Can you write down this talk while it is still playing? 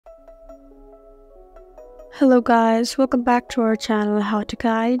Hello guys, welcome back to our channel How to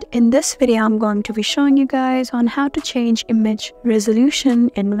Guide. In this video I'm going to be showing you guys on how to change image resolution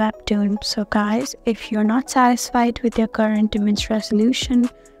in Webtoon. So guys, if you're not satisfied with your current image resolution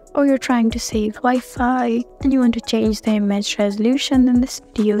or you're trying to save Wi-Fi and you want to change the image resolution, then this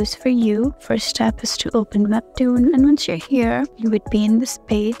video is for you. First step is to open Webtoon, and once you're here you would be in this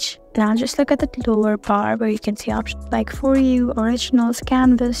page. Now just look at the lower bar where you can see options like For You, Originals,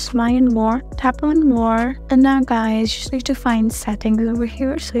 Canvas, My and More. Tap on More, and now guys, you just need to find Settings over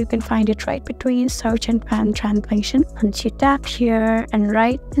here, so you can find it right between Search and Pan Translation. Once you tap here, and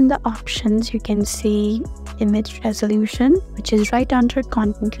right in the options you can see Image Resolution, which is right under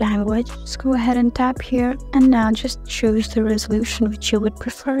Content Language. Just go ahead and tap here, and now just choose the resolution which you would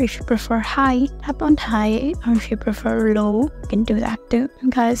prefer. If you prefer high, tap on high, or if you prefer low, you can do that too.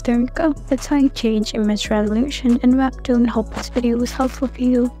 And guys, there we go. That's how you change image resolution in Webtoon. Hope this video was helpful for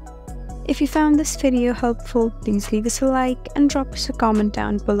you. If you found this video helpful, please leave us a like and drop us a comment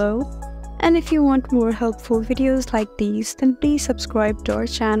down below. And if you want more helpful videos like these, then please subscribe to our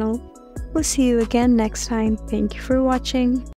channel. We'll see you again next time. Thank you for watching.